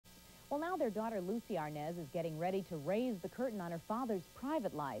Well, now their daughter Lucie Arnaz is getting ready to raise the curtain on her father's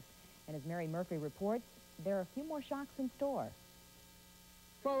private life. And as Mary Murphy reports, there are a few more shocks in store.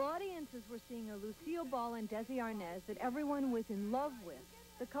 While audiences were seeing a Lucille Ball and Desi Arnaz that everyone was in love with,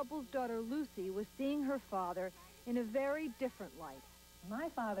 the couple's daughter Lucie was seeing her father in a very different light. My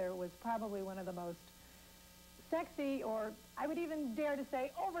father was probably one of the most sexy, or I would even dare to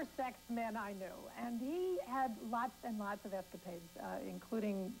say oversexed men I knew. And he had lots and lots of escapades,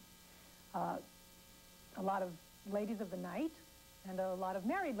 including a lot of ladies of the night and a lot of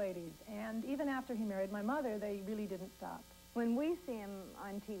married ladies. And even after he married my mother, they really didn't stop. When we see him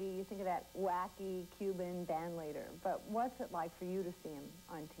on TV, you think of that wacky Cuban band leader. But what's it like for you to see him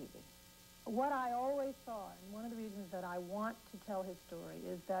on TV? What I always saw, and one of the reasons that I want to tell his story,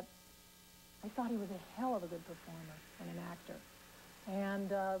 is that I thought he was a hell of a good performer and an actor.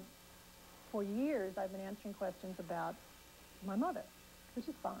 And for years, I've been answering questions about my mother, which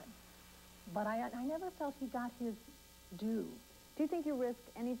is fine. But I never felt he got his due. Do you think you risked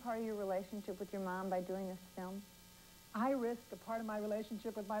any part of your relationship with your mom by doing this film? I risk a part of my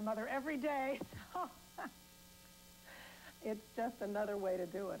relationship with my mother every day. So it's just another way to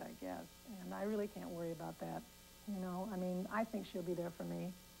do it, I guess. And I really can't worry about that. You know, I mean, I think she'll be there for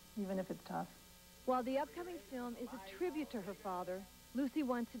me, even if it's tough. While the upcoming film is a tribute to her father, Lucie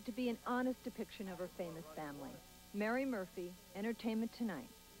wants it to be an honest depiction of her famous family. Mary Murphy, Entertainment Tonight.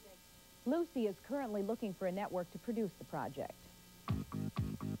 Lucie is currently looking for a network to produce the project.